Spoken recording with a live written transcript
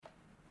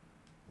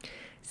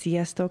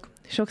Sziasztok!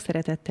 Sok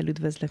szeretettel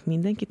üdvözlök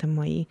mindenkit a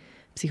mai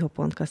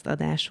PszichoPontcast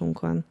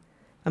adásunkon.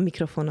 A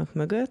mikrofonok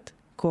mögött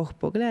Koch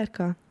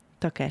Boglárka,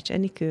 Takács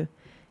Enikő,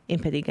 én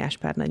pedig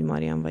Gáspár Nagy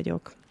Marian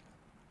vagyok.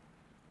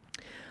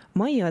 A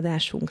mai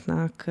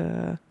adásunknak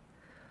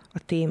a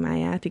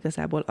témáját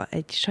igazából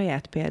egy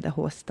saját példa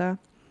hozta,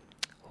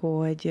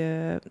 hogy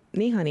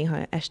néha-néha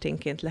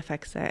esténként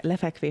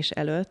lefekvés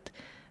előtt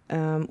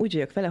úgy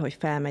vagyok vele, hogy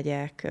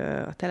felmegyek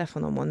a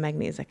telefonomon,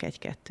 megnézek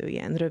egy-kettő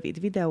ilyen rövid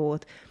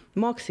videót,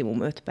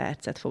 maximum 5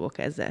 percet fogok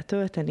ezzel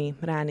tölteni,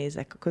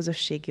 ránézek a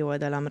közösségi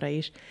oldalamra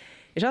is,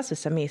 és azt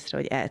veszem észre,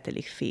 hogy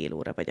eltelik fél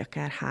óra, vagy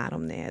akár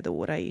 3-4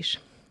 óra is.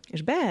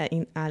 És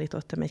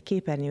beállítottam egy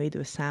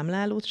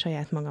képernyőidőszámlálót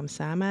saját magam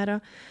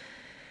számára,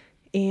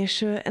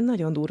 és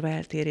nagyon durva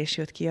eltérés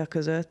jött ki a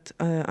között,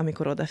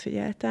 amikor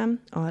odafigyeltem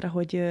arra,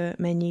 hogy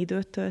mennyi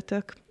időt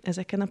töltök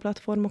ezeken a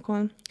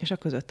platformokon, és a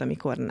között,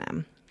 amikor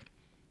nem.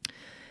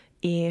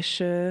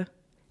 És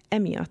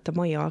emiatt a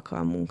mai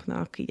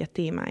alkalmunknak így a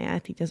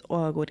témáját, így az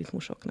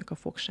algoritmusoknak a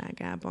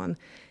fogságában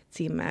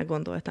címmel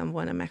gondoltam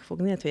volna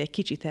megfogni, illetve egy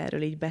kicsit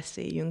erről így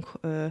beszéljünk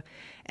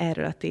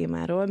erről a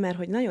témáról, mert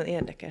hogy nagyon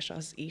érdekes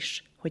az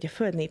is, hogy a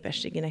föld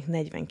népességének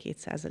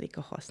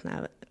 42%-a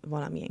használ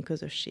valamilyen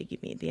közösségi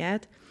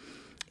médiát,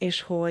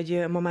 és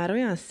hogy ma már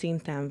olyan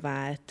szinten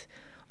vált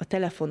a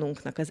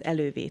telefonunknak az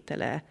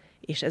elővétele,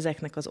 és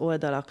ezeknek az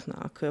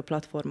oldalaknak,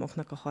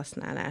 platformoknak a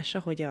használása,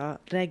 hogy a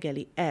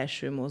reggeli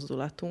első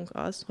mozdulatunk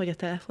az, hogy a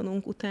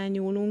telefonunk után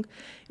nyúlunk,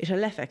 és a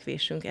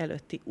lefekvésünk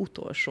előtti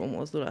utolsó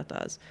mozdulat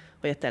az,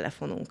 hogy a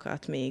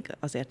telefonunkat még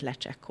azért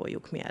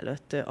lecsekkoljuk,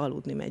 mielőtt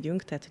aludni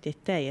megyünk. Tehát, hogy egy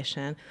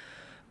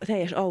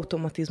teljes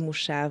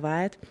automatizmussá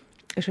vált,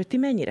 és hogy ti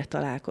mennyire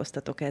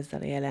találkoztatok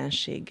ezzel a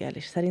jelenséggel,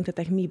 és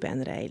szerintetek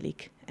miben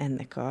rejlik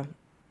ennek a,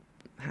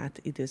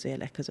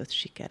 idézőjelek között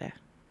sikere?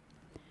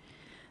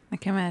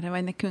 Nekem erre,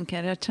 vagy nekünk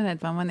erre a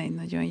családban van egy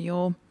nagyon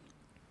jó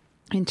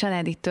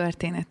családi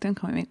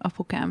történetünk, ami még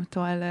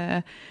apukámtól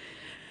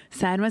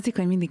származik,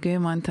 hogy mindig ő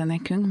mondta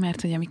nekünk,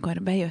 mert hogy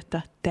amikor bejött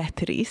a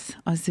Tetris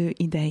az ő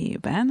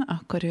idejében,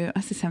 akkor ő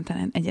azt hiszem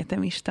talán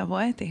egyetemista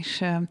volt,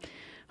 és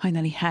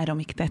hajnali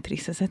 3-ig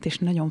tetrisezett, és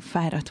nagyon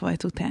fáradt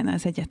volt utána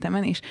az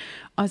egyetemen, és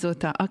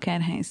azóta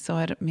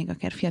akárhányszor, még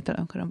akár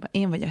fiatalabb koromban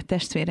én vagy a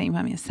testvéreim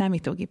valamilyen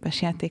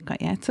számítógépes játékkal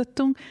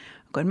játszottunk,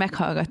 akkor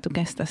meghallgattuk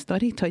ezt a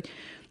sztorit, hogy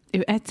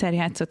ő egyszer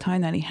játszott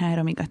hajnali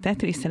 3-ig a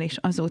Tetriszel, és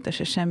azóta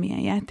se semmilyen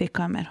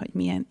játékkal, mert hogy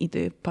milyen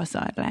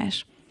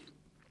időpazarlás.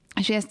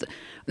 És ezt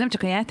nem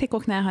csak a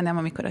játékoknál, hanem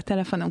amikor a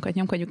telefonunkat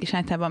nyomkodjuk, és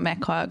általában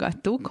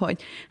meghallgattuk,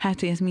 hogy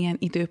hogy ez milyen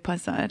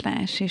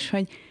időpazarlás, és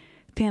hogy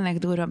tényleg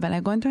durva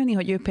belegondolni,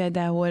 hogy ő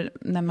például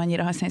nem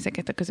annyira használja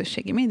ezeket a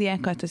közösségi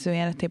médiákat, az ő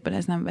életéből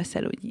ez nem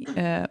veszel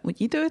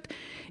úgy időt,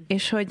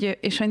 és hogy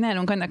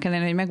nálunk annak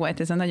ellenére, hogy megvolt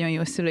ez a nagyon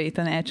jó szülői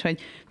tanács, hogy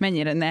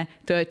mennyire ne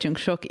töltsünk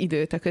sok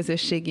időt a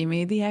közösségi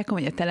médiákon,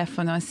 vagy a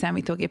telefonon,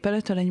 számítógép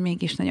előtt, hogy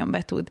mégis nagyon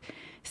be tud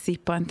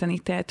szippantani.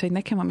 Tehát, hogy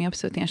nekem ami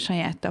abszolút ilyen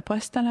saját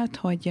tapasztalat,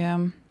 hogy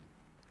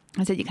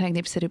az egyik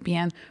legnépszerűbb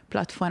ilyen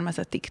platform az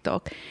a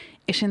TikTok.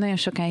 És én nagyon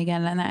sokáig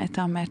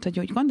ellenálltam, mert hogy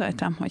úgy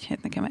gondoltam, hogy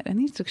hát nekem erre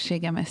nincs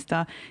szükségem, ezt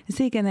a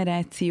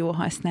Z-generáció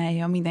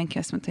használja, mindenki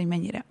azt mondta, hogy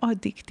mennyire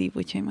addiktív,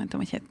 úgyhogy mondtam,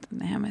 hogy hát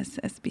nem,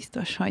 ez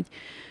biztos, hogy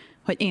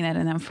én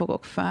erre nem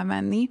fogok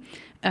felmenni.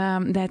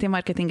 De hát én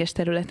marketinges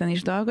területen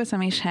is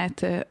dolgozom, és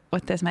hát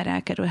ott ez már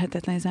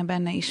elkerülhetetlen, az ember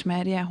ne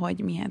ismerje, hogy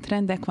milyen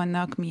trendek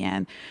vannak,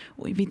 milyen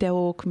új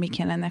videók, mik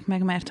jelennek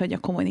meg, mert hogy a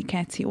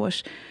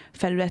kommunikációs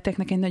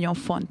felületeknek egy nagyon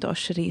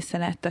fontos része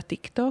lett a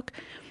TikTok,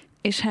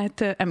 és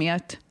hát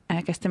emiatt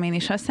elkezdtem én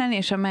is használni,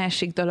 és a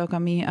másik dolog,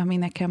 ami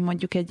nekem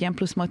mondjuk egy ilyen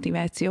plusz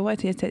motiváció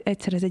volt, hogy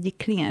egyszer az egyik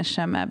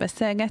kliensemmel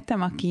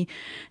beszélgettem, aki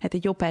hát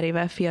egy jó pár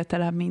évvel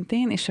fiatalabb, mint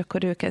én, és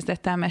akkor ő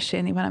kezdett el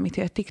mesélni valamit,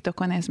 hogy a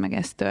TikTokon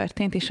ez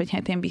történt, és hogy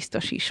hát én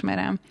biztos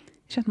ismerem.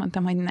 És hát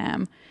mondtam, hogy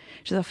nem.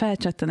 És ez a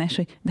felcsattanás,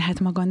 hogy de hát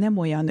maga nem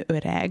olyan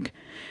öreg,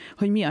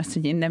 hogy mi az,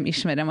 hogy én nem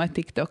ismerem a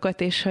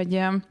TikTokot, és hogy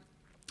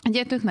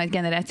ugye tök nagy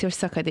generációs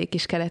szakadék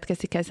is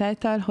keletkezik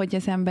ezáltal, hogy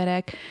az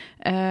emberek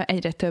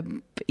egyre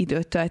több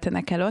időt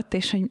töltenek el ott,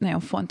 és hogy nagyon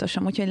fontos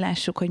amúgy, hogy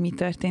lássuk, hogy mi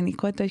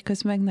történik ott, de hogy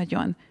közben meg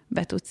nagyon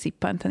be tud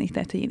szippantani.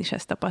 Tehát, hogy én is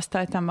ezt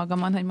tapasztaltam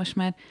magamon, hogy most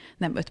már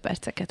nem 5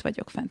 perceket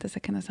vagyok fent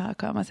ezeken az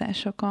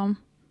alkalmazásokon.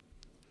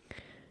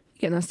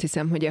 Igen, azt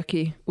hiszem, hogy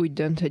aki úgy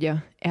dönt, hogy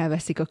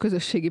elveszik a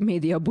közösségi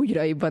média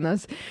bugyraiban,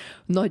 az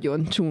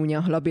nagyon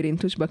csúnya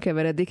labirintusba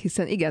keveredik,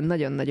 hiszen igen,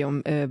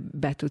 nagyon-nagyon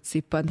be tud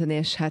szippantani,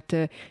 és hát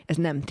ez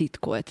nem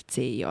titkolt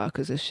célja a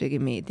közösségi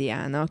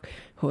médiának,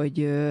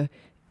 hogy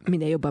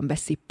minél jobban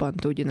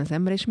beszippantódjon az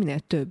ember, és minél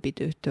több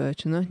időt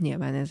töltsön.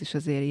 Nyilván ez is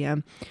azért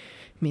ilyen,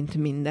 mint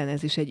minden,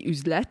 ez is egy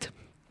üzlet,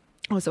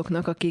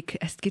 azoknak, akik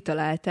ezt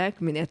kitalálták,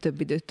 minél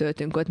több időt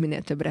töltünk ott,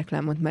 minél több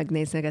reklámot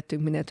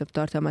megnézegetünk, minél több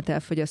tartalmat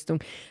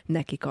elfogyasztunk,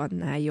 nekik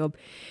annál jobb.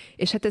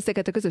 És hát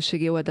ezeket a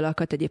közösségi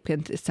oldalakat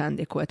egyébként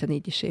szándékoltan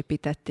így is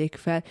építették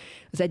fel.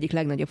 Az egyik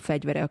legnagyobb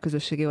fegyvere a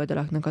közösségi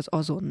oldalaknak az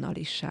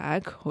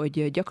azonnaliság,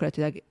 hogy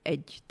gyakorlatilag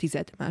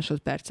 1/10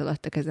 másodperc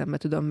alatt a kezembe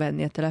tudom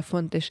venni a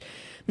telefont, és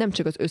nem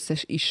csak az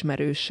összes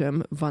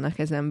ismerősöm van a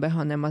kezembe,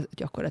 hanem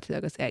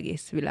gyakorlatilag az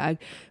egész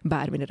világ.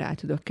 Bármire rá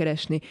tudok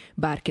keresni,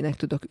 bárkinek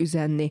tudok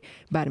üzenni,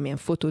 bármilyen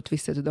fotót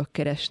vissza tudok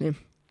keresni.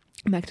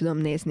 Meg tudom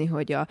nézni,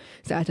 hogy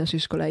az általános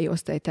iskolai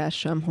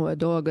osztálytársam hol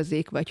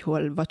dolgozik, vagy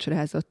hol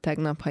vacsorázott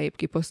tegnap, ha épp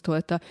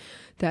kiposztolta.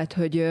 Tehát,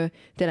 hogy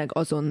tényleg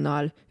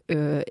azonnal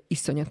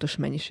iszonyatos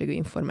mennyiségű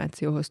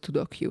információhoz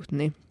tudok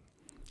jutni.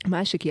 A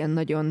másik ilyen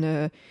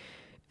nagyon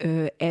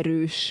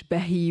erős,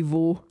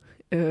 behívó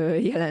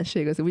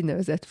jelenség az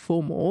úgynevezett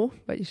FOMO,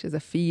 vagyis ez a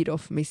Fear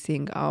of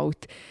Missing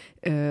Out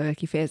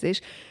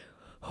kifejezés,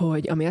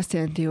 ami azt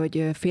jelenti,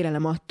 hogy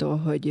félelem attól,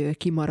 hogy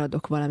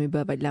kimaradok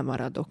valamiből, vagy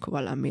lemaradok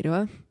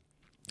valamiről.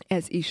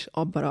 Ez is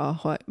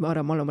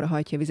arra malomra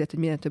hajtja a vizet, hogy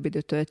minél több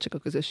időt töltsek a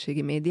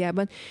közösségi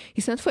médiában,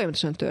 hiszen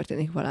folyamatosan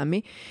történik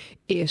valami,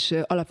 és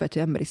alapvető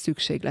emberi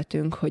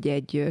szükségletünk, hogy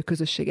egy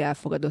közösség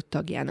elfogadott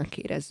tagjának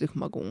érezzük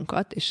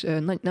magunkat, és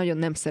nagyon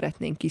nem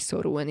szeretnénk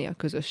kiszorulni a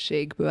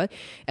közösségből,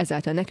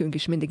 ezáltal nekünk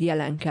is mindig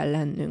jelen kell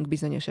lennünk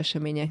bizonyos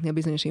eseményeknél,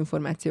 bizonyos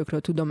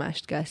információkról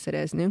tudomást kell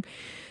szereznünk,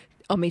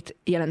 amit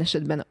jelen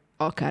esetben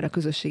akár a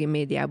közösségi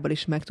médiából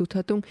is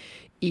megtudhatunk,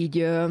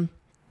 így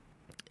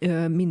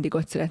mindig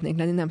ott szeretnénk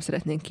lenni, nem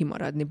szeretnénk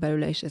kimaradni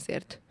belőle, és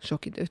ezért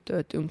sok időt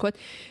töltünk ott.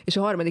 És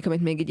a harmadik,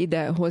 amit még így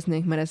ide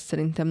hoznék, mert ez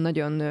szerintem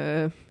nagyon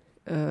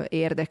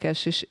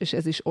érdekes, és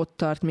ez is ott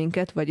tart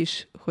minket,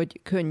 vagyis, hogy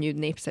könnyű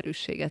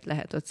népszerűséget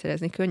lehet ott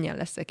szerezni. Könnyen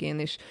leszek én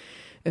is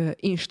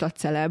Insta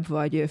celeb,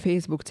 vagy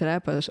Facebook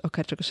celeb,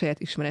 akár csak a saját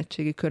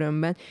ismeretségi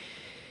körömben,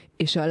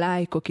 és a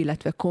lájkok,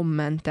 illetve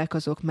kommentek,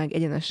 azok meg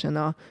egyenesen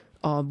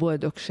a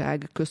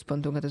boldogság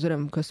központunkat, az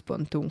öröm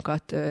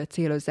központunkat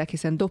célozzák,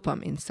 hiszen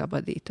dopamint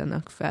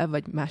szabadítanak fel,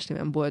 vagy más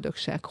néven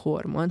boldogság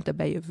hormont, a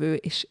bejövő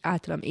és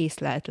általam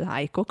észlelt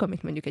lájkok,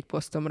 amit mondjuk egy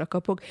posztomra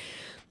kapok,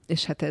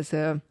 és hát ez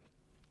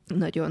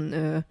nagyon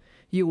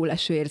jó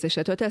leső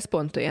érzésre tölt. Ez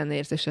pont olyan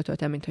érzésre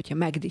tölt el, mint hogyha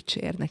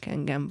megdicsérnek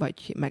engem,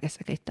 vagy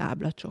megeszek egy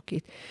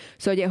táblacsokit.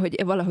 Szóval ugye,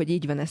 hogy valahogy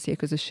így van ez, hogy a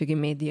közösségi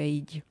média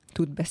így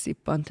tud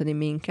beszippantani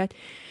minket.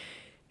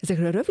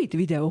 Ezekről a rövid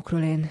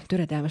videókról én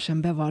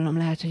töredelmesen bevallom,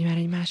 lehet, hogy már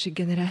egy másik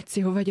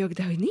generáció vagyok,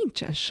 de hogy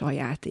nincsen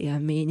saját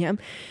élményem,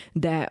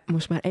 de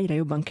most már egyre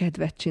jobban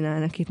kedvet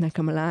csinálnak itt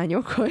nekem a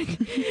lányok, hogy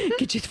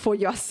kicsit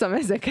fogyasszam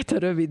ezeket a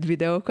rövid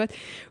videókat.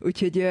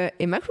 Úgyhogy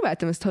én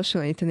megpróbáltam ezt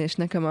hasonlítani, és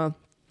nekem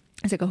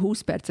ezek a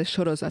 20 perces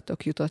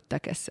sorozatok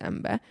jutottak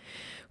eszembe,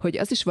 hogy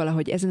az is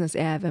valahogy ezen az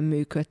elven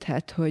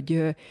működhet, hogy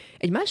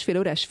egy 1,5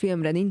 órás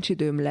filmre nincs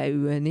időm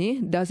leülni,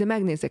 de azért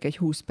megnézek egy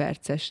 20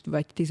 perces,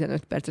 vagy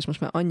 15 perces, most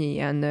már annyi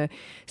ilyen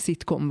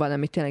szitkom van,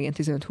 ami tényleg ilyen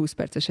 15-20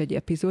 perces egy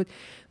epizód,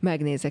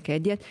 megnézek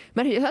egyet,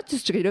 mert hogy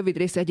ez csak egy rövid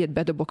rész, egyet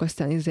bedobok,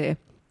 aztán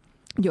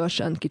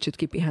gyorsan kicsit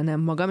kipihenem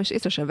magam, és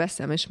észre sem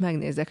veszem, és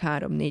megnézek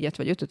 3, 4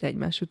 vagy 5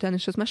 egymás után,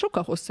 és az már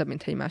sokkal hosszabb,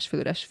 mint egy 1,5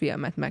 órás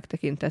filmet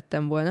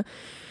megtekintettem volna,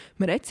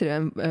 mert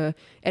egyszerűen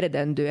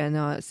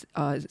eredendően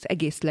az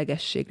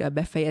egészlegességre, a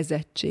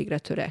befejezettségre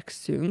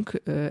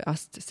törekszünk,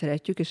 azt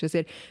szeretjük, és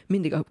ezért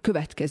mindig a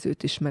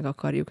következőt is meg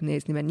akarjuk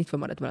nézni, mert nyitva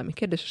marad valami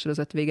kérdés a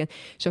sorozat végén,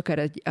 és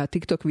akár a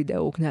TikTok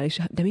videóknál is,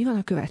 de mi van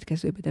a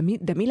következőben,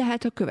 de mi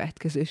lehet a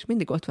következő, és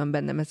mindig ott van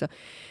bennem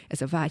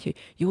ez a vágy, hogy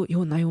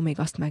jó, na jó, még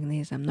azt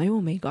megnézem, na jó,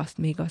 még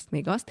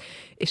azt,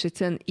 és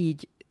egyszerűen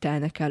így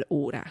telnek el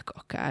órák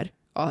akár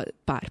a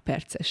pár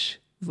perces,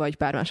 vagy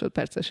pár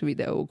másodperces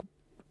videók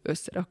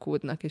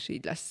összerakódnak, és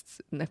így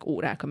lesznek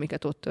órák,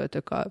 amiket ott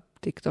töltök a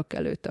TikTok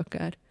előtt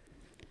akár.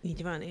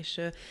 Így van,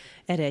 és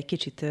erre egy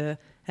kicsit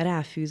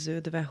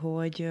ráfűződve,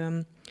 hogy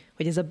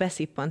ez a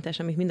beszippantás,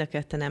 amit mind a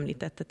ketten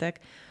említettetek,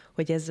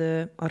 hogy ez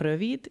a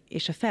rövid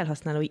és a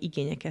felhasználói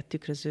igényeket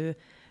tükröző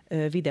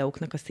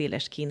videóknak a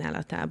széles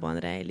kínálatában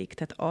rejlik.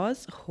 Tehát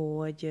az,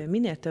 hogy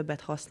minél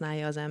többet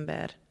használja az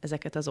ember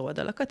ezeket az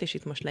oldalakat, és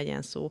itt most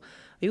legyen szó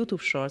a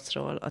YouTube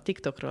Shortsról, a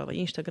TikTokról, vagy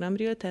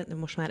Instagramról, tehát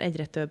most már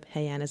egyre több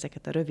helyen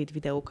ezeket a rövid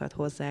videókat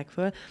hozzák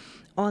föl,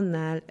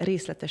 annál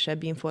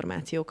részletesebb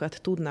információkat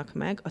tudnak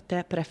meg a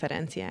te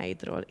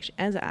preferenciáidról, és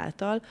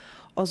ezáltal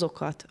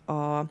azokat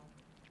a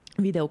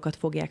videókat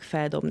fogják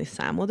feldobni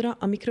számodra,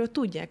 amikről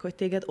tudják, hogy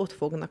téged ott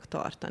fognak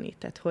tartani.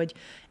 Tehát, hogy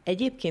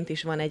egyébként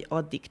is van egy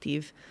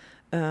addiktív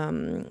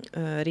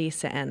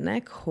része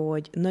ennek,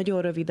 hogy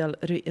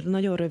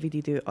nagyon rövid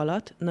idő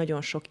alatt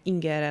nagyon sok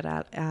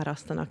ingerrel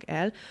árasztanak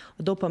el,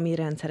 a dopamin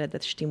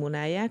rendszeredet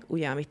stimulálják,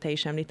 ugye, amit te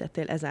is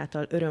említettél,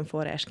 ezáltal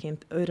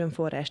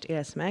örömforrást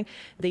élsz meg,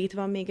 de itt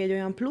van még egy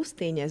olyan plusz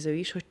tényező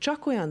is, hogy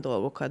csak olyan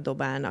dolgokat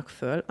dobálnak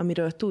föl,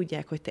 amiről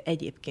tudják, hogy te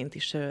egyébként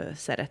is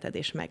szereted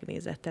és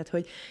megnézed. Tehát,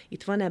 hogy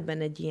itt van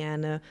ebben egy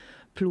ilyen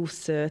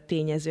plusz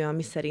tényező,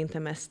 ami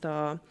szerintem ezt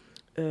a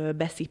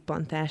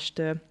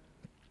beszippantást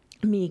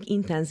még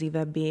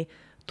intenzívebbé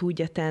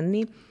tudja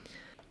tenni.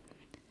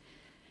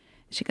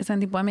 És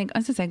igazándiból még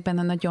az ezekben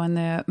a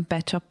nagyon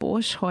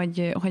becsapós,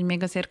 hogy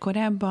még azért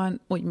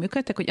korábban úgy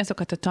működtek, hogy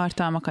azokat a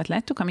tartalmakat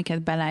láttuk,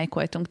 amiket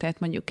belájkoltunk, tehát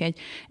mondjuk egy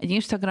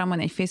Instagramon,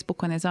 egy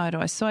Facebookon ez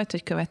arról szólt,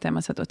 hogy követem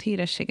az adott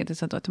hírességet,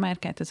 az adott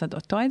márkát, az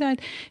adott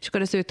oldalt, és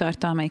akkor az ő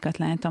tartalmaikat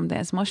látom, de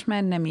ez most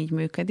már nem így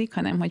működik,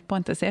 hanem hogy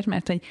pont azért,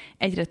 mert hogy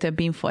egyre több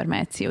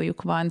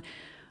információjuk van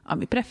a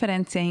mi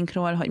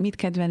preferenciáinkról, hogy mit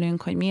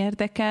kedvelünk, hogy mi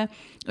érdekel,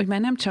 úgy már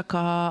nem csak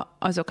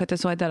azokat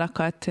az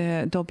oldalakat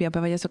dobja be,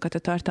 vagy azokat a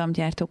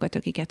tartalomgyártókat,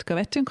 akiket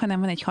követünk, hanem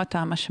van egy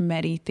hatalmas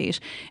merítés,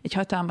 egy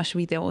hatalmas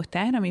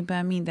videótár,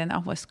 amiben minden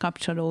ahhoz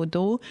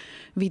kapcsolódó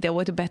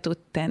videót be tud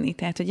tenni.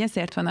 Tehát, hogy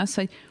ezért van az,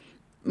 hogy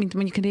mint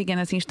mondjuk régen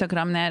az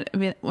Instagramnál,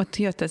 ott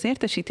jött az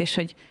értesítés,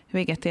 hogy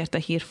véget ért a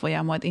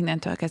hírfolyamod,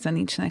 innentől kezdve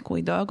nincsenek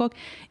új dolgok.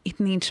 Itt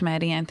nincs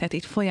már ilyen, tehát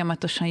itt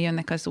folyamatosan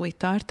jönnek az új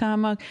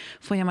tartalmak,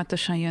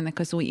 folyamatosan jönnek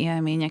az új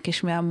élmények, és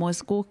mivel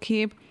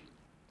mozgókép,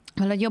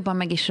 valahogy jobban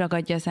meg is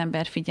ragadja az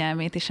ember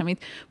figyelmét, és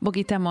amit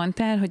Bogi, te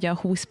mondtál, hogy a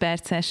 20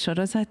 perces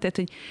sorozat, tehát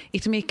hogy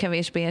itt még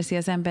kevésbé érzi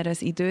az ember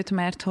az időt,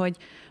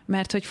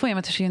 mert hogy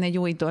folyamatosan jön egy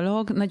új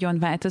dolog, nagyon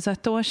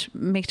változatos,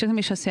 még csak nem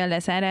is az, hogy a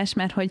lezárás,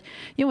 mert hogy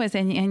jó, ez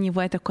ennyi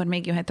volt, akkor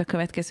még jöhet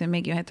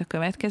a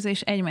következő,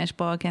 és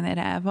egymásból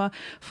generálva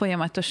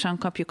folyamatosan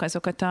kapjuk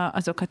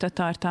azokat a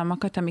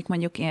tartalmakat, amik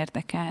mondjuk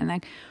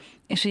érdekelnek.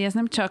 És hogy ez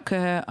nem csak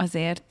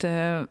azért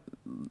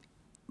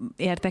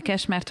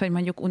érdekes, mert hogy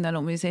mondjuk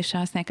unaloműzésre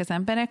használják az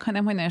emberek,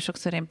 hanem hogy nagyon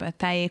sokszor ebből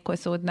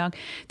tájékozódnak,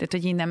 tehát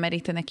hogy innen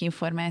merítenek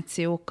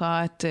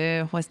információkat,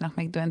 hoznak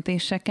meg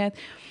döntéseket,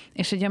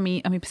 és hogy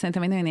ami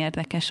szerintem egy nagyon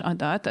érdekes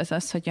adat, az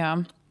az, hogy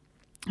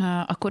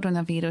a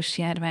koronavírus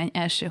járvány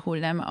első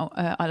hullám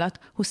alatt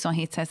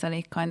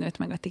 27%-kal nőtt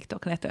meg a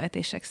TikTok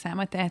letöltések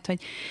száma, tehát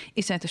hogy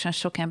iszonyatosan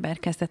sok ember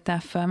kezdett el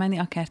fölmenni,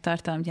 akár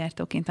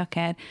tartalomgyártóként,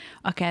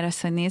 akár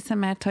azt, hogy nézze,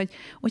 mert hogy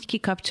úgy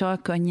kikapcsol,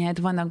 könnyed,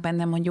 vannak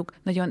benne mondjuk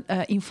nagyon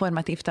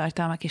informatív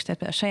tartalmak is,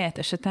 tehát a saját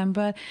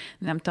esetemből,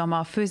 nem tudom,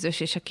 a főzős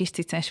és a kis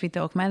cicás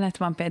videók mellett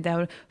van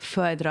például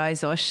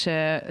földrajzos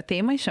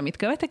téma is, amit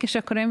követek, és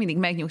akkor én mindig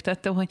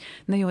megnyugtató, hogy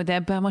na jó, de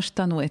ebből most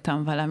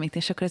tanultam valamit,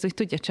 és akkor ez úgy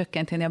tudja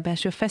csökkenteni a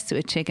belső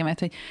feszültségemet,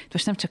 hogy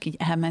most nem csak így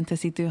elment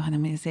az idő,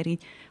 hanem azért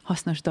így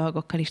hasznos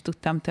dolgokkal is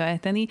tudtam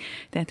tölteni.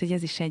 Tehát, hogy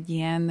ez is egy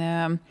ilyen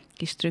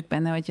kis trükk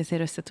benne, hogy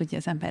azért össze tudja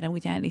az emberre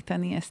úgy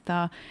állítani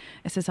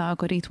ezt az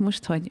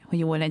algoritmust, hogy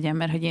jó legyen,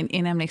 mert hogy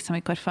én emlékszem,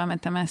 amikor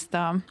felmentem ezt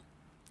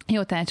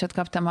jó tanácsot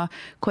kaptam a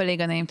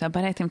kolléganőimtől, a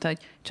barátaimtól,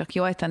 hogy csak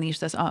jól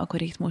tanítsd az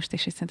algoritmust,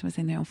 és szerintem ez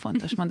egy nagyon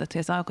fontos mondat,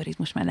 hogy az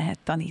algoritmus már lehet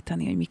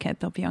tanítani, hogy miket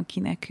dobjon ki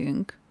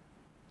nekünk.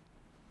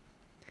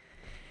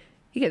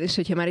 Igen, és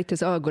hogyha már itt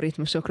az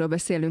algoritmusokról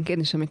beszélünk, én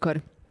is,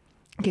 amikor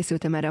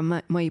készültem erre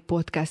a mai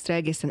podcastra,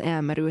 egészen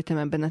elmerültem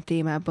ebben a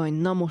témában, hogy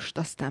na most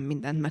aztán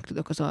mindent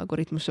megtudok az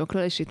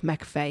algoritmusokról, és itt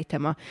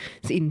megfejtem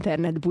az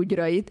internet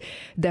bugyrait,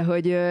 de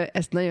hogy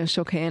ezt nagyon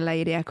sok helyen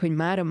leírják, hogy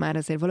már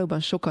azért valóban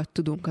sokat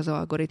tudunk az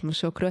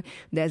algoritmusokról,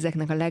 de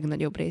ezeknek a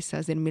legnagyobb része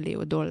azért $1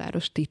 millió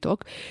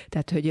titok,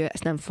 tehát hogy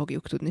ezt nem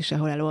fogjuk tudni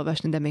sehol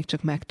elolvasni, de még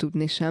csak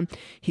megtudni sem,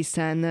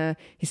 hiszen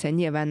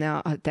nyilván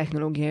a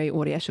technológiai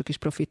óriások is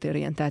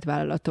profitorientált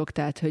vállalatok,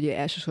 tehát hogy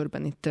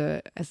elsősorban itt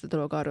ez a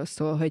dolog arról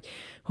szól,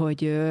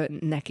 hogy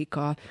nekik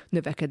a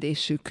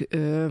növekedésük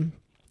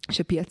és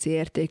a piaci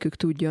értékük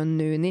tudjon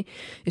nőni.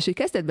 És hogy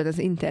kezdetben az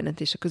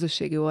internet és a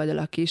közösségi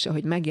oldalak is,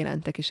 ahogy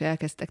megjelentek és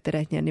elkezdtek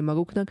teret nyerni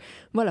maguknak,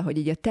 valahogy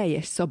így a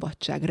teljes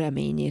szabadság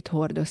reményét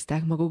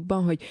hordozták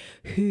magukban, hogy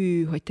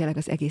hogy tényleg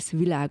az egész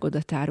világ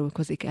oda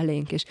tárulkozik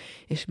elénk,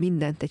 és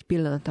mindent egy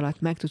pillanat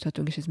alatt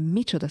megtudhatunk, és ez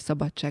micsoda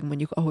szabadság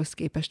mondjuk ahhoz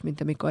képest,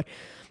 mint amikor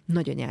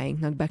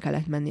nagyanyáinknak be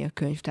kellett menni a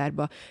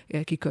könyvtárba,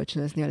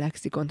 kikölcsönözni a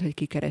lexikont, hogy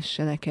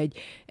kikeressenek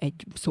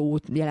egy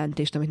szót,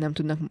 jelentést, amit nem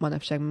tudnak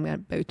manapság, mert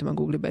beütöm a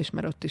Google-be, és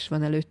már ott is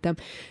van előttem.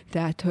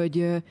 Tehát,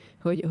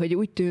 hogy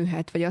úgy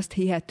tűnhet, vagy azt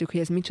hihettük, hogy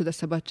ez micsoda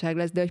szabadság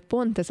lesz, de hogy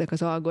pont ezek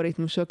az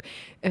algoritmusok,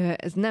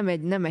 ez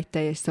nem egy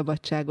teljes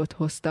szabadságot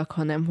hoztak,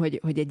 hanem hogy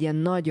egy ilyen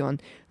nagyon,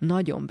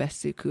 nagyon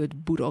beszűkült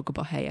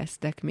burokba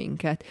helyeztek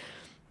minket.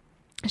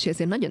 És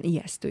ezért nagyon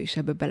ijesztő is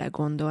ebbe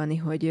belegondolni,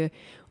 hogy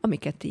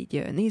amiket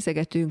így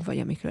nézegetünk, vagy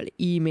amikről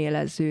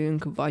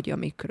e-mailezünk, vagy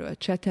amikről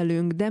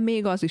csetelünk, de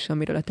még az is,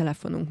 amiről a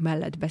telefonunk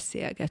mellett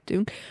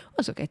beszélgetünk,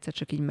 azok egyszer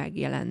csak így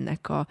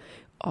megjelennek a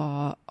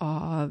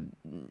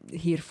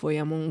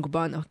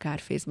hírfolyamunkban, akár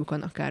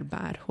Facebookon, akár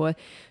bárhol.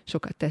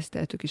 Sokat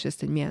teszteltük is ezt,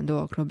 hogy milyen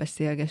dolgokról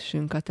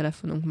beszélgessünk a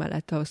telefonunk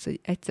mellett ahhoz, hogy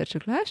egyszer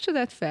csak lássad,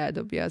 hát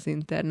feldobja az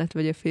internet,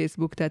 vagy a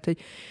Facebook, tehát hogy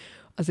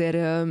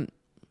azért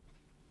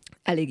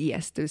elég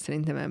ijesztő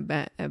szerintem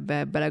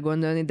ebbe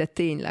belegondolni, de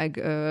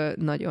tényleg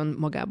nagyon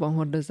magában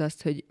hordozza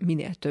azt, hogy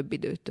minél több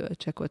időt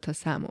töltsek ott, ha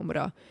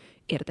számomra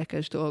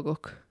érdekes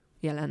dolgok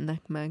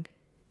jelennek meg.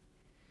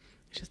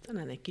 És ezt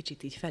talán egy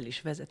kicsit így fel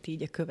is vezeti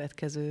így a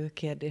következő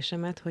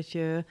kérdésemet,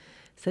 hogy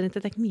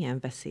szerintetek milyen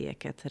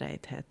veszélyeket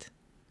rejthet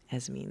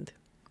ez mind?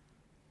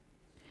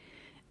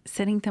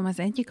 Szerintem az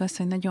egyik az,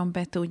 hogy nagyon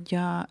be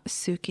tudja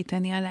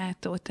szűkíteni a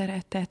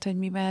látóteret, tehát hogy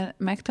mivel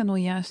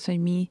megtanulja azt, hogy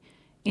mi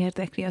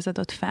érdekli az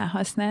adott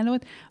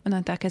felhasználót,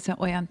 onnantól kezdve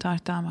olyan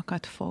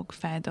tartalmakat fog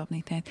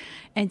feldobni. Tehát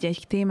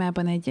egy-egy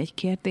témában, egy-egy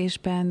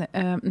kérdésben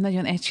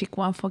nagyon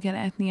egysíkúan fogja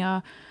látni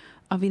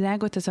a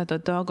világot, az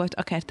adott dolgot,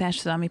 akár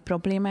társadalmi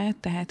problémát,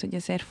 tehát hogy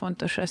ezért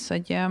fontos az,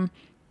 hogy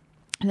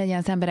legyen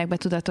az emberekben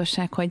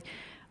tudatosság, hogy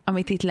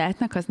amit itt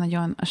látnak, az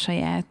nagyon a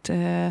saját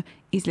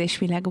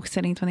ízlésviláguk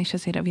szerint van, és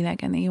azért a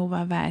világ ennél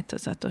jóval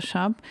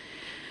változatosabb.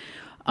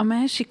 A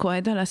másik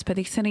oldal az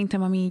pedig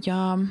szerintem, ami így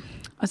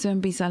az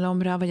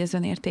önbizalomra, vagy az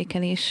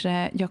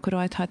önértékelésre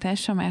gyakorolt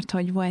hatása, mert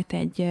hogy volt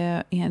egy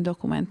ilyen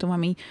dokumentum,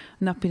 ami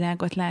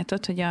napvilágot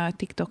látott, hogy a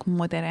TikTok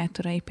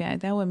moderátorai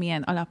például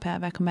milyen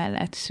alapelvek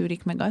mellett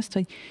szűrik meg azt,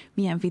 hogy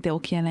milyen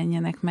videók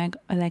jelenjenek meg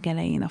a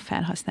legelején a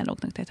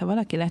felhasználóknak. Tehát ha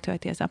valaki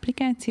letölti az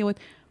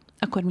applikációt,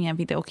 akkor milyen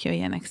videók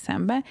jöjjenek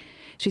szembe,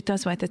 és itt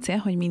az volt a cél,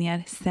 hogy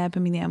minél szebb,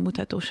 minél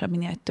mutatósabb,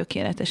 minél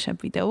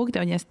tökéletesebb videók, de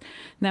hogy ezt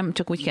nem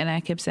csak úgy kell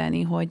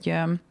elképzelni, hogy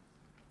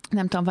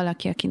nem tudom,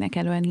 valaki, akinek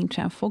elől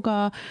nincsen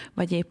foga,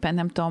 vagy éppen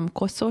nem tudom,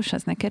 koszos,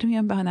 az ne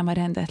kerüljön be, hanem a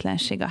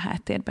rendetlenség a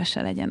háttérbe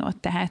se legyen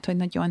ott. Tehát, hogy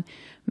nagyon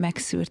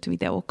megszűrt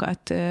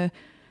videókat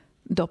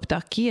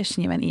dobtak ki, és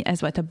nyilván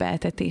ez volt a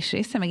beeltetés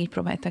része, meg így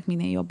próbáltak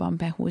minél jobban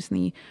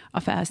behúzni a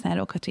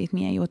felhasználókat, hogy itt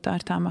milyen jó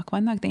tartalmak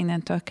vannak, de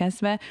innentől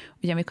kezdve,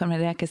 ugye amikor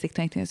már elkezdik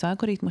tanítani az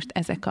algoritmust,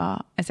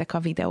 ezek a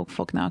videók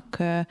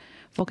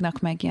fognak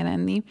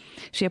megjelenni.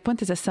 És ugye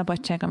pont ez a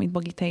szabadság, amit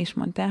Bogi, te is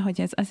mondtál,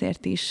 hogy ez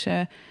azért is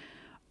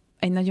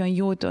egy nagyon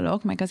jó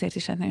dolog, meg azért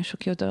is lehet nagyon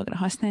sok jó dologra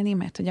használni,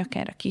 mert hogy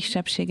akár a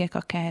kisebbségek,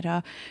 akár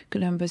a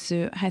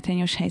különböző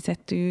hátrányos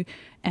helyzetű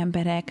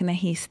emberek,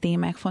 nehéz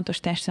témák, fontos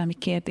társadalmi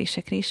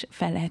kérdésekre is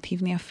fel lehet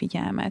hívni a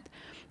figyelmet.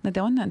 Na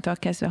de onnantól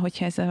kezdve,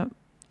 hogyha ez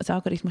az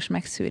algoritmus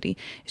megszűri,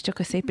 és csak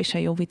a szép és a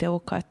jó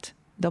videókat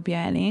dobja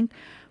elénk,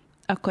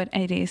 akkor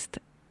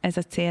egyrészt ez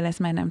a cél, ez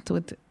már nem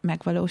tud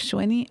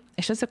megvalósulni,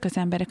 és azok az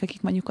emberek,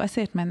 akik mondjuk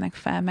azért mennek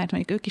fel, mert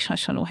mondjuk ők is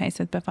hasonló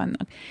helyzetben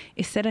vannak,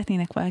 és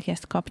szeretnének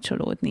valakihez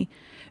kapcsolódni,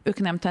 ők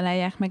nem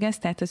találják meg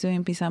ezt, tehát az ő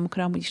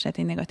önbizalmukra amúgy is lehet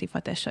egy negatív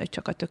hatással, hogy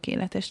csak a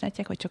tökéletes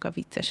látják, vagy csak a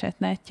vicceset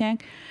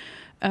látják.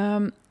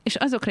 És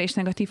azokra is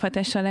negatív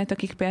hatással lehet,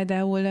 akik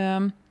például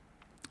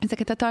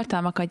ezeket a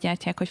tartalmakat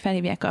gyártják, hogy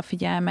felhívják a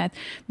figyelmet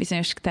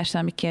bizonyos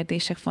társadalmi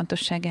kérdések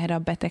fontosságára, a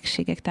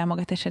betegségek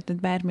támogatását,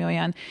 tehát bármi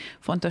olyan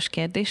fontos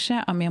kérdésre,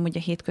 ami amúgy a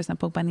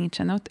hétköznapokban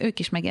nincsen ott, ők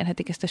is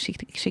megélhetik ezt a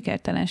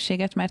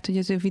sikertelenséget, mert hogy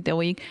az ő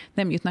videóig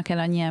nem jutnak el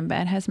annyi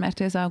emberhez, mert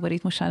az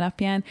algoritmus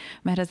alapján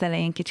már az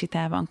elején kicsit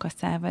el van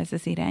kaszálva ez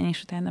az irány,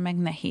 és utána meg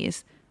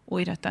nehéz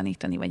újra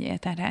tanítani, vagy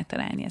egyáltalán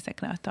rátalálni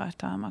ezekre a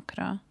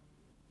tartalmakra.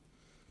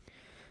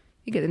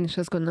 Igen, én is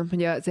azt gondolom,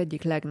 hogy az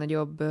egyik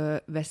legnagyobb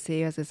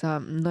veszély az ez a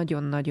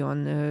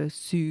nagyon-nagyon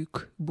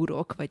szűk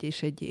burok,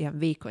 vagyis egy ilyen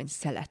vékony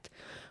szelet,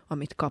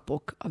 amit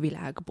kapok a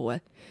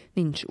világból.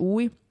 Nincs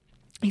új,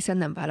 hiszen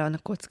nem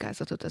vállalnak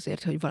kockázatot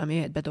azért, hogy valami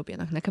olyat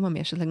bedobjanak nekem, ami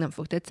esetleg nem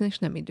fog tetszeni, és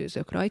nem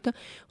időzök rajta,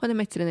 hanem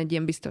egyszerűen egy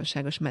ilyen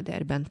biztonságos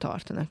mederben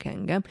tartanak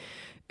engem.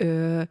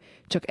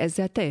 Csak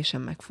ezzel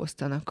teljesen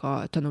megfosztanak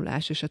a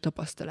tanulás és a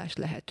tapasztalás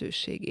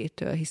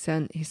lehetőségétől,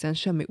 hiszen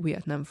semmi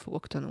újat nem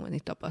fogok tanulni,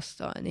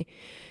 tapasztalni.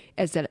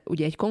 Ezzel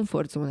ugye egy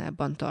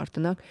komfortzónában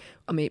tartanak,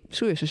 ami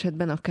súlyos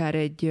esetben akár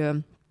egy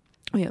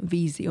olyan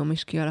vízióm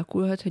is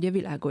kialakulhat, hogy a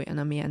világ olyan,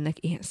 amilyennek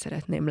én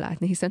szeretném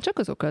látni, hiszen csak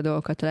azokkal a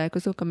dolgokkal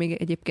találkozok, amíg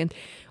egyébként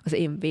az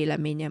én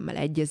véleményemmel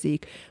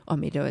egyezik,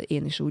 amiről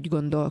én is úgy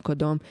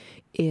gondolkodom,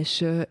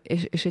 és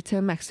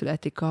egyszerűen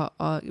megszületik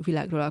a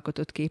világról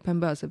alkotott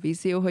képembe az a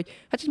vízió, hogy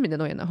hát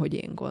minden olyan, ahogy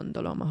én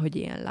gondolom, ahogy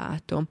én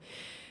látom.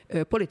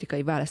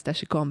 Politikai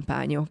választási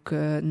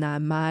kampányoknál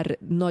már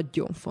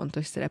nagyon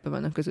fontos szerepe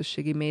van a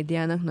közösségi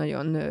médiának,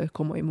 nagyon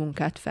komoly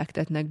munkát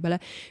fektetnek bele,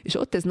 és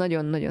ott ez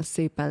nagyon-nagyon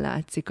szépen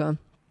látszik a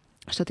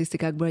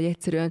statisztikákból, hogy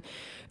egyszerűen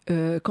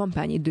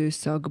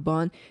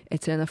kampányidőszakban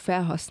egyszerűen a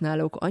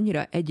felhasználók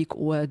annyira egyik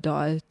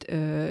oldalt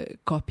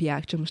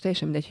kapják, csak most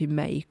teljesen mindegy, hogy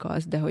melyik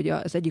az, de hogy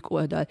az egyik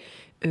oldal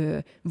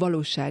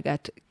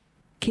valóságát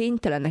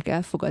kénytelenek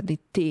elfogadni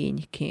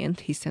tényként,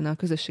 hiszen a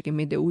közösségi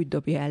média úgy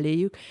dobja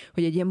eléjük,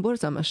 hogy egy ilyen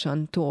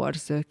borzalmasan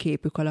torz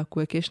képük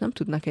alakul ki, és nem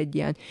tudnak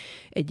egy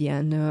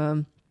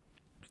ilyen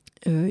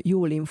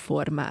jól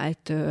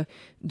informált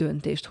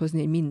döntést hozni,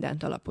 hogy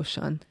mindent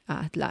alaposan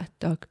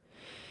átláttak.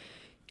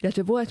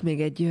 Illetve volt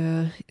még egy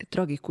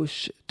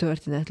tragikus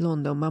történet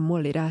Londonban,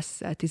 Molly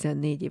Russell,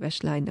 14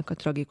 éves lánynak a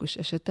tragikus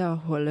esete,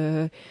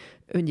 ahol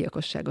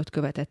öngyilkosságot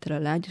követett el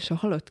a lány, és a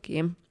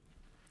halottkém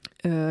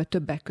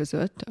többek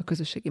között a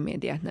közösségi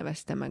médiát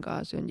nevezte meg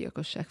az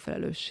öngyilkosság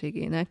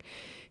felelősségének,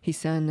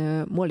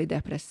 hiszen Molly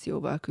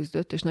depresszióval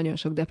küzdött, és nagyon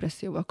sok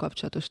depresszióval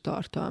kapcsolatos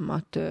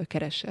tartalmat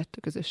keresett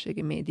a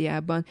közösségi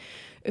médiában.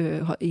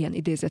 Ilyen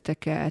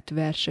idézeteket,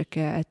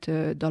 verseket,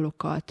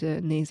 dalokat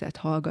nézett,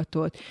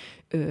 hallgatott,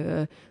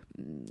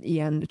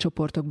 ilyen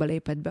csoportokba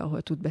lépett be,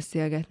 ahol tud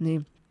beszélgetni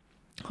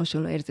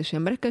hasonló érzésű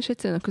emberekkel, és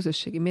egyszerűen a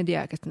közösségi média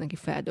elkezdte neki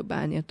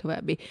feldobálni a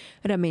további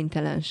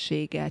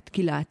reménytelenséget,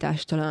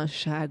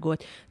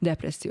 kilátástalanságot,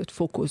 depressziót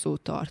fokozó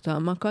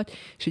tartalmakat,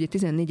 és ugye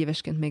 14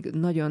 évesként még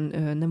nagyon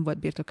nem volt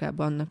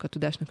birtokában annak a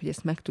tudásnak, hogy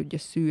ezt meg tudja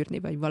szűrni,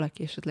 vagy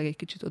valaki esetleg egy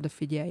kicsit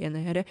odafigyeljen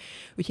erre.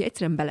 Úgyhogy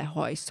egyszerűen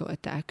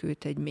belehajszolták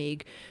őt egy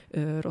még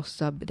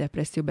rosszabb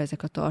depresszióba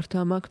ezek a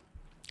tartalmak,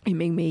 egy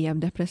még mélyebb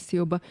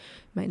depresszióba,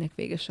 melynek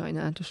vége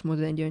sajnálatos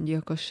módon egy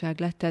öngyilkosság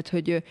lett. Tehát,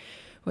 hogy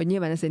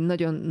nyilván ez egy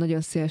nagyon,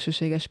 nagyon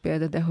szélsőséges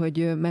példa, de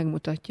hogy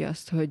megmutatja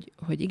azt,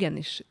 hogy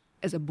igenis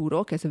ez a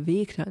burok, ez a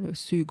végtelenül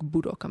szűk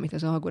burok, amit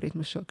az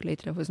algoritmusok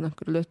létrehoznak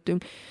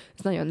körülöttünk,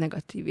 ez nagyon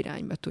negatív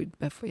irányba tud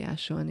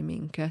befolyásolni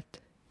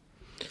minket.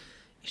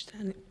 És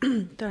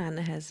talán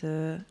ehhez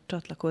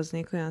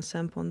csatlakoznék olyan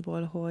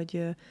szempontból,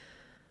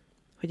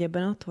 hogy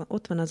ebben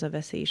ott van az a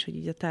veszély is, hogy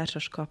így a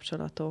társas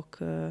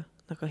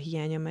kapcsolatoknak a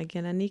hiánya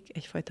megjelenik,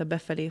 egyfajta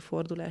befelé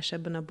fordulás,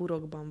 ebben a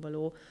burokban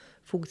való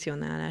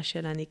funkcionálás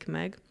jelenik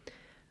meg,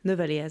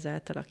 növeli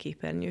ezáltal a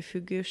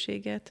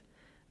képernyőfüggőséget,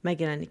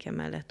 megjelenik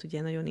emellett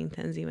ugye nagyon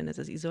intenzíven ez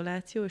az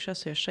izoláció, és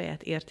az, hogy a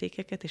saját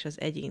értékeket és az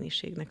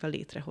egyéniségnek a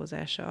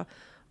létrehozása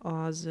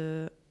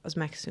az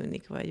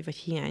megszűnik, vagy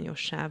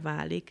hiányossá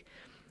válik.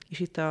 És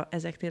itt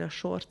ezeknél a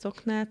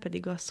sorcoknál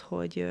pedig az,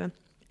 hogy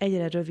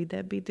egyre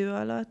rövidebb idő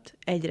alatt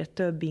egyre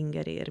több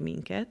inger ér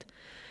minket,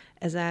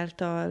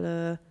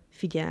 ezáltal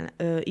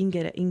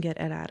inger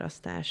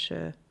elárasztás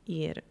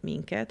ér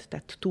minket,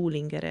 tehát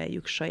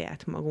túlingereljük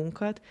saját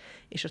magunkat,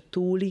 és a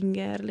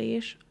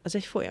túlingerlés az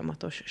egy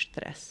folyamatos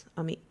stressz,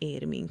 ami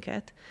ér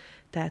minket.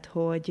 Tehát,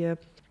 hogy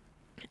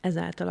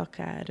ezáltal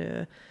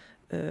akár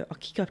a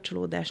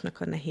kikapcsolódásnak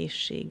a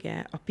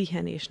nehézsége, a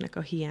pihenésnek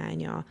a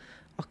hiánya,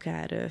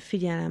 akár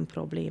figyelem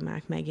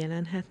problémák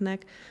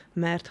megjelenhetnek,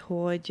 mert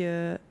hogy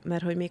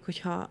még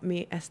hogyha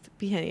mi ezt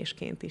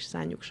pihenésként is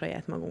szánjuk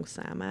saját magunk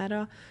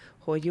számára,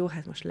 hogy jó,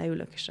 hát most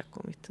leülök, és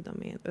akkor mit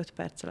tudom én, 5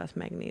 perc alatt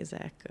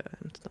megnézek,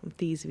 nem tudom,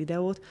 10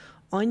 videót,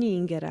 annyi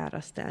inger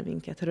áraszt el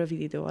minket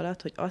rövid idő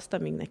alatt, hogy azt,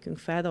 amíg nekünk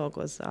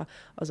feldolgozza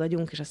az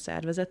agyunk és a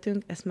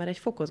szervezetünk, ezt már egy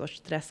fokozott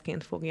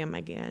stresszként fogja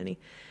megélni.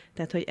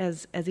 Tehát, hogy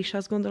ez is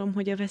azt gondolom,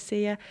 hogy a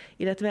veszélye,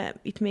 illetve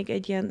itt még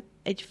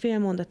egy fél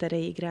mondat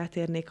erejéig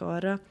rátérnék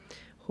arra,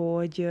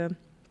 hogy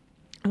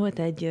volt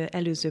egy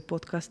előző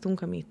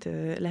podcastunk, amit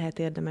lehet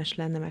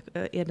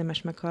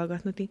érdemes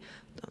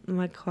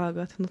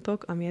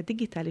meghallgatnotok, ami a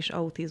digitális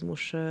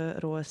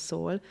autizmusról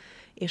szól,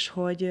 és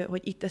hogy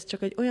itt ezt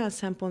csak egy olyan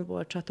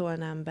szempontból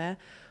csatolnám be,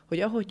 hogy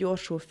ahogy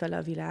gyorsul fel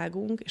a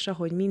világunk, és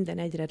ahogy minden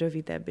egyre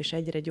rövidebb és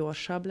egyre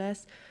gyorsabb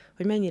lesz,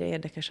 hogy mennyire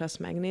érdekes azt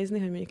megnézni,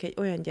 hogy mondjuk egy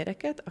olyan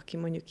gyereket, aki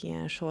mondjuk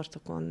ilyen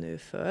sortokon nő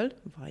föl,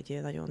 vagy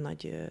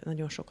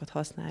nagyon sokat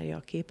használja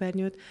a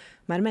képernyőt,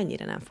 már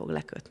mennyire nem fog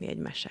lekötni egy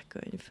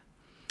mesekönyv.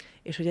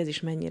 És hogy ez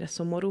is mennyire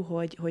szomorú,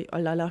 hogy a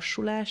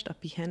lelassulást, a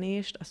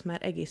pihenést, azt már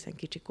egészen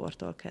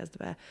kicsikortól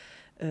kezdve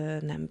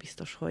nem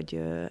biztos,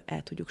 hogy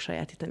el tudjuk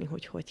sajátítani,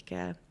 hogy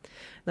kell.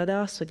 Na de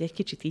az, hogy egy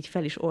kicsit így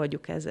fel is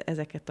oldjuk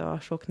ezeket a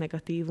sok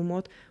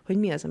negatívumot, hogy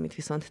mi az, amit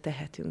viszont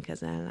tehetünk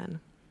ez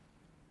ellen.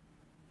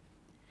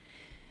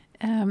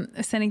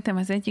 Szerintem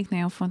az egyik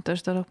nagyon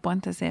fontos dolog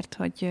pont azért,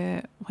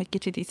 hogy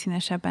kicsit így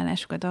színesebben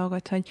lássuk a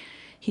dolgot, hogy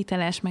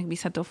hiteles,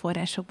 megbízható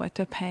forrásokból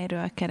több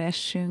helyről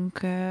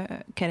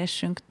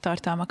keressünk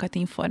tartalmakat,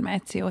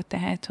 információt,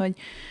 tehát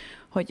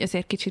hogy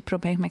azért kicsit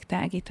próbáljuk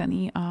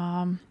megtágítani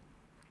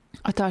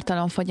a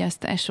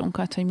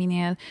tartalomfogyasztásunkat, hogy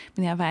minél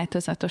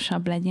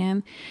változatosabb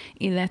legyen,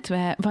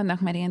 illetve vannak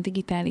már ilyen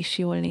digitális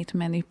jólét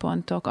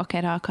menüpontok,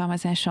 akár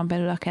alkalmazáson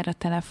belül, akár a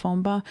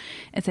telefonba.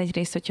 Ez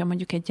egyrészt, hogyha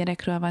mondjuk egy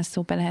gyerekről van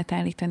szó, be lehet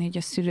állítani, hogy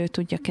a szülő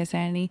tudja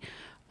kezelni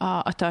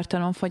a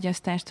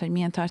tartalomfogyasztást, hogy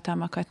milyen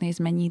tartalmakat néz,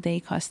 mennyi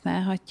ideig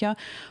használhatja.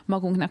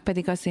 Magunknak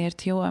pedig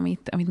azért jó,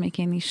 amit még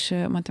én is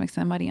mondtam, meg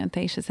szerintem Marian,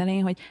 te is az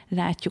elején, hogy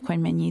látjuk, hogy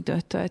mennyi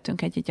időt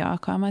töltünk egy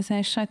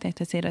alkalmazással, tehát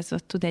azért az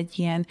ott tud egy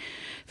ilyen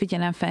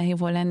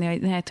figyelemfelhívó lenni,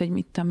 hogy lehet, hogy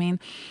mit tudom én,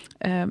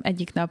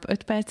 egyik nap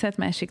 5 percet,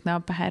 másik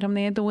nap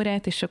 3-4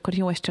 órát, és akkor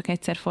jó, ez csak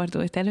egyszer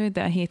fordult elő,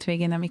 de a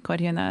hétvégén,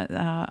 amikor jön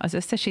az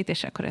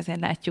összesítés, akkor azért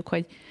látjuk,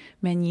 hogy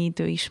mennyi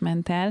idő is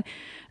ment el.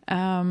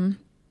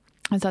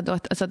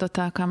 Az adott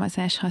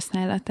alkalmazás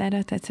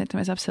használatára, tehát szerintem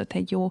ez abszolút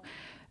egy jó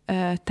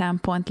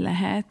támpont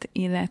lehet,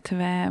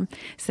 illetve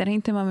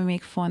szerintem, ami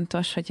még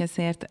fontos, hogy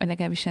azért,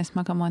 legalábbis ezt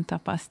magamon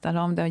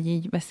tapasztalom, de hogy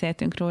így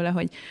beszéltünk róla,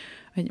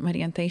 hogy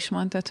Marian, te is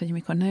mondtad, hogy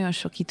amikor nagyon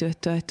sok időt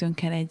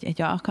töltünk el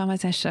egy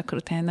alkalmazással, akkor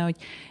utána, hogy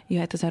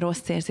jöhet az a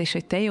rossz érzés,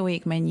 hogy te jó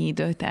ég, mennyi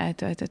időt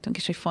eltöltöttünk,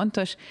 és hogy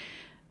fontos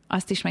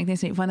azt is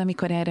megnézni, hogy van,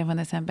 amikor erre van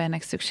az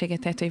embernek szüksége.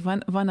 Tehát, hogy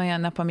van olyan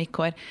nap,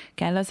 amikor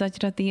kell az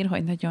agyrad,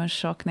 hogy nagyon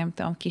sok, nem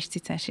tudom, kis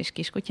cicás és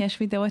kiskutyás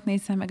videót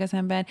nézzen meg az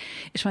ember,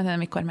 és van olyan,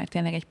 amikor már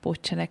tényleg egy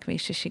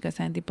pótcselekvés, és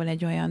igazándiból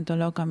egy olyan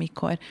dolog,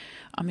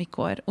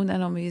 amikor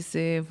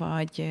unaloműző,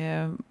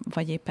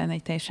 vagy éppen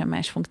egy teljesen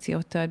más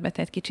funkciót tölt be,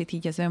 tehát kicsit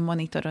így az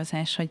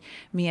önmonitorozás, hogy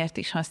miért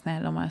is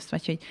használom azt,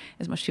 vagy hogy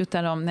ez most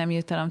jutalom, nem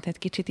jutalom, tehát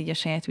kicsit így a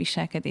saját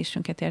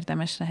viselkedésünket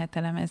érdemes lehet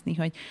elemezni,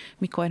 hogy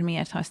mikor,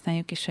 miért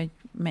használjuk, és hogy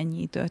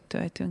mennyi időt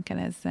töltünk el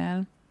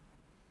ezzel.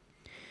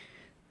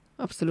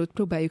 Abszolút,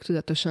 próbáljuk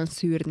tudatosan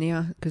szűrni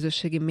a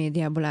közösségi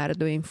médiából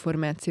áradó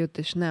információt,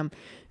 és nem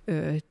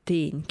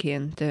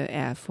tényként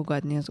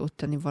elfogadni az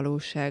ottani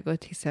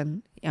valóságot,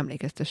 hiszen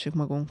emlékeztessük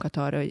magunkat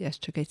arra, hogy ez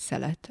csak egy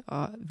szelet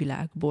a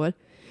világból.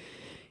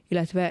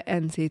 Illetve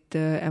Encit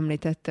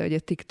említette, hogy a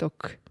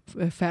TikTok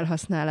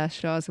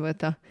felhasználásra az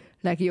volt a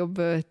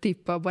legjobb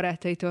tipp a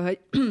barátaitól, hogy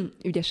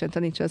ügyesen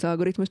tanítsa az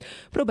algoritmust.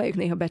 Próbáljuk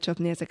néha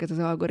becsapni ezeket az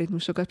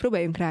algoritmusokat,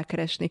 próbáljunk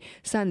rákeresni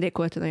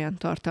szándékoltan olyan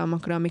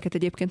tartalmakra, amiket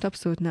egyébként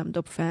abszolút nem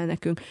dob fel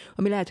nekünk,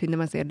 ami lehet, hogy nem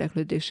az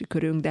érdeklődési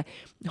körünk, de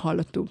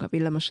hallottunk a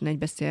villamoson egy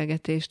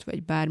beszélgetést,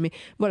 vagy bármi,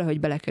 valahogy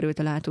belekerült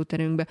a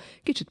látóterünkbe.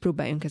 Kicsit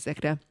próbáljunk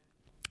ezekre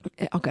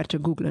akár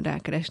csak Google-on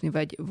rákeresni,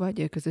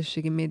 vagy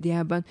közösségi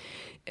médiában,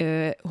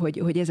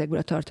 hogy ezekből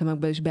a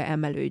tartalmakból is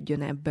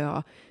beemelődjön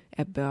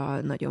ebbe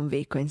a nagyon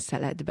vékony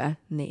szeletbe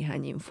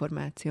néhány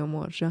információ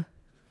morzsa.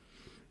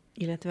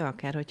 Illetve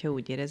akár, hogyha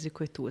úgy érezzük,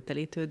 hogy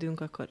túltelítődünk,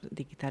 akkor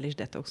digitális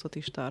detoxot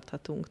is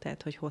tarthatunk,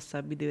 tehát hogy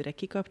hosszabb időre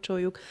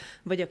kikapcsoljuk,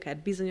 vagy akár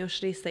bizonyos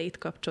részeit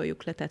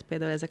kapcsoljuk le, tehát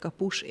például ezek a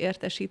push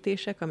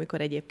értesítések,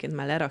 amikor egyébként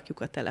már lerakjuk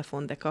a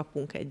telefon, de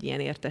kapunk egy ilyen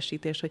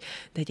értesítést, hogy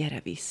de gyere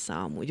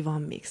vissza, amúgy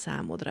van még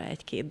számodra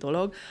egy-két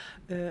dolog,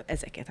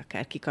 ezeket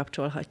akár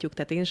kikapcsolhatjuk.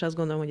 Tehát én is azt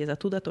gondolom, hogy ez a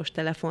tudatos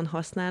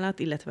telefonhasználat,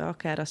 illetve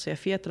akár az, hogy a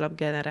fiatalabb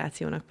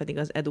generációnak pedig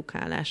az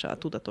edukálása a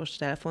tudatos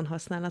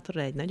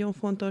telefonhasználatra egy nagyon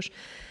fontos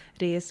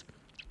rész,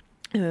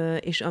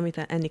 és amit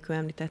Ennikő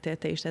említettél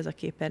te is, ez a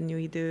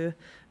képernyőidő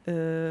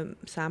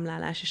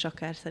számlálás is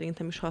akár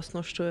szerintem is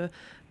hasznos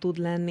tud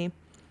lenni.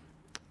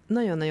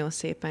 Nagyon-nagyon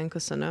szépen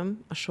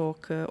köszönöm a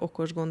sok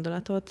okos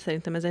gondolatot.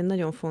 Szerintem ez egy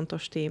nagyon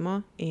fontos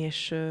téma,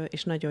 és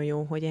nagyon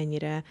jó, hogy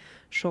ennyire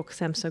sok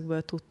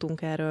szemszögből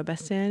tudtunk erről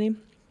beszélni.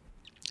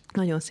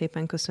 Nagyon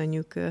szépen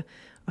köszönjük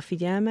a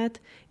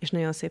figyelmet, és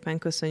nagyon szépen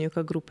köszönjük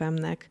a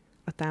Grupemnek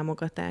a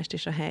támogatást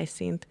és a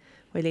helyszínt,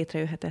 hogy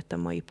létrejöhetett a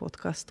mai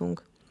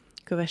podcastunk.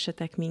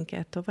 Kövessetek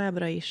minket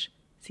továbbra is.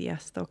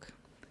 Sziasztok!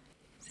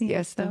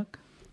 Sziasztok!